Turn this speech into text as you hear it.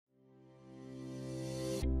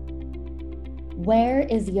Where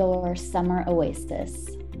is your summer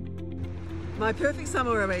oasis? My perfect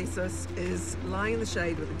summer oasis is lying in the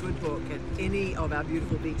shade with a good book at any of our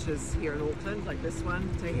beautiful beaches here in Auckland, like this one,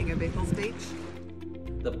 taking a Bethel's Beach.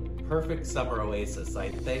 The perfect summer oasis. I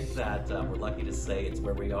think that we're lucky to say it's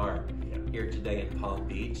where we are here today in Palm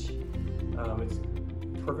Beach. It's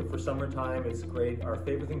perfect for summertime. It's great. Our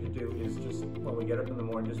favorite thing to do is just when we get up in the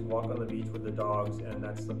morning, just walk on the beach with the dogs, and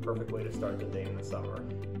that's the perfect way to start the day in the summer.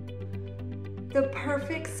 The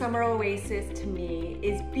perfect summer oasis to me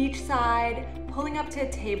is beachside, pulling up to a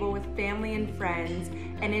table with family and friends,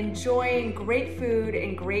 and enjoying great food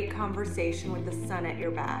and great conversation with the sun at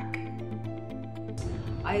your back.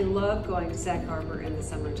 I love going to Sag Harbor in the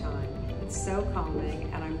summertime. It's so calming,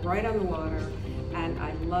 and I'm right on the water, and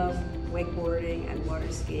I love wakeboarding and water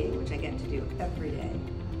skiing, which I get to do every day.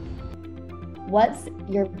 What's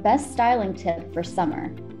your best styling tip for summer?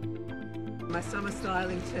 My summer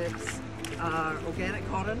styling tips are organic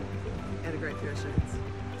cotton and a great pair of shades.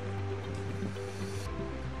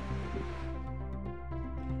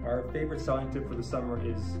 Our favorite styling tip for the summer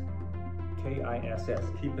is KISS,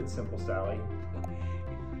 keep it simple, Sally.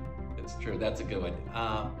 It's true, that's a good one.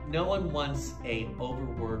 No one wants a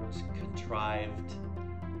overworked, contrived,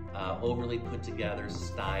 overly put together,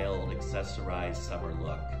 styled, accessorized summer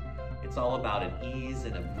look. It's all about an ease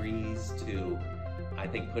and a breeze to, I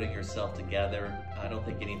think, putting yourself together. I don't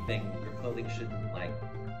think anything, your clothing shouldn't like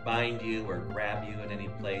bind you or grab you in any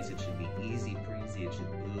place. It should be easy breezy, it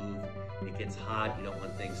should move. It gets hot, you don't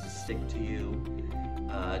want things to stick to you.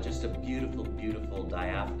 Just a beautiful, beautiful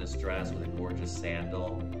diaphanous dress with a gorgeous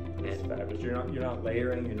sandal. It's fabulous. You're not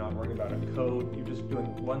layering, you're not worrying about a coat, you're just doing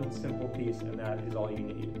one simple piece and that is all you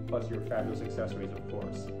need. Plus your fabulous accessories, of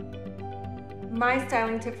course. My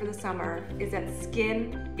styling tip for the summer is that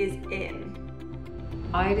skin is in.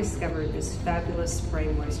 I discovered this fabulous spray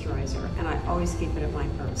moisturizer, and I always keep it in my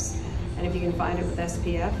purse. And if you can find it with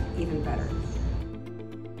SPF, even better.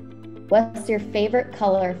 What's your favorite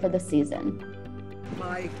color for the season?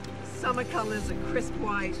 My summer colors are crisp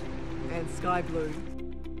white and sky blue.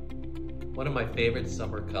 One of my favorite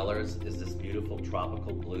summer colors is this beautiful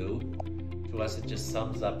tropical blue. To us, it just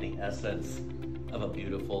sums up the essence of a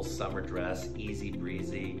beautiful summer dress, easy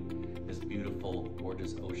breezy, this beautiful,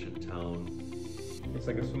 gorgeous ocean tone. It's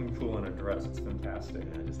like a swimming pool in a dress. It's fantastic.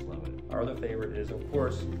 I just love it. Our other favorite is, of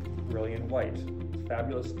course, brilliant white. It's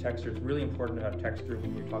fabulous texture. It's really important to have texture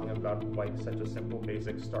when you're talking about white, such a simple,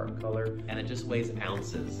 basic, stark color. And it just weighs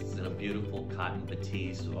ounces. It's in a beautiful cotton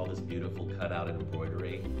batiste with all this beautiful cutout and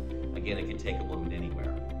embroidery. Again, it can take a woman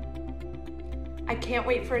anywhere. I can't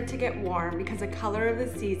wait for it to get warm because the color of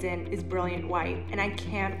the season is brilliant white, and I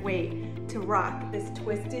can't wait to rock this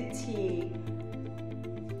twisted tee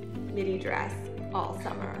midi dress all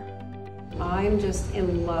summer. I'm just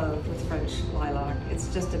in love with French lilac.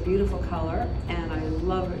 It's just a beautiful color, and I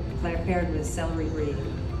love it paired with celery green.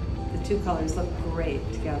 The two colors look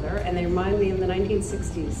great together, and they remind me of the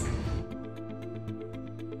 1960s.